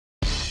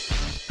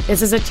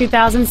This is a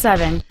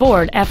 2007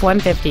 Ford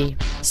F-150.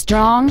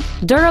 Strong,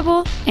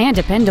 durable, and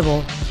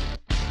dependable.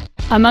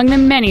 Among the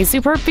many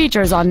superb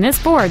features on this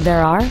Ford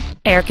there are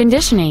air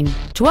conditioning,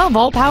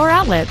 12-volt power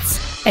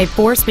outlets, a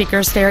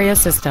 4-speaker stereo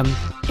system,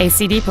 a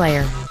CD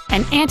player,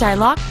 an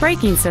anti-lock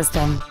braking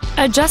system,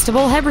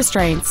 adjustable head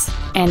restraints,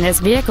 and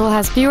this vehicle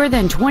has fewer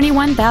than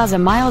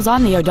 21,000 miles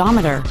on the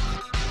odometer.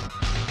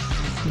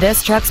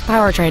 This truck's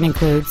powertrain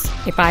includes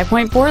a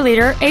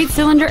 5.4-liter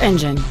 8-cylinder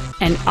engine,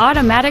 an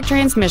automatic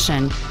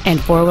transmission, and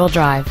 4-wheel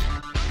drive.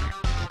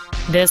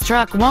 This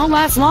truck won't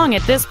last long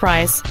at this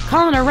price.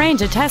 Call and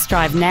arrange a test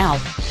drive now.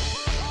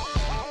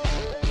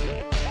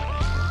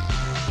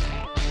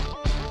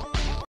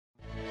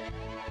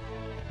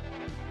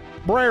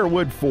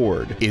 Briarwood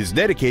Ford is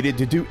dedicated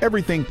to do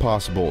everything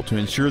possible to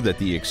ensure that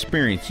the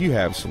experience you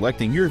have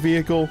selecting your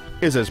vehicle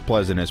is as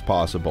pleasant as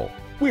possible.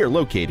 We are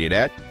located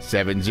at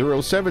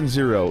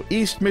 7070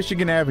 East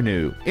Michigan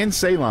Avenue in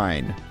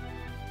Saline.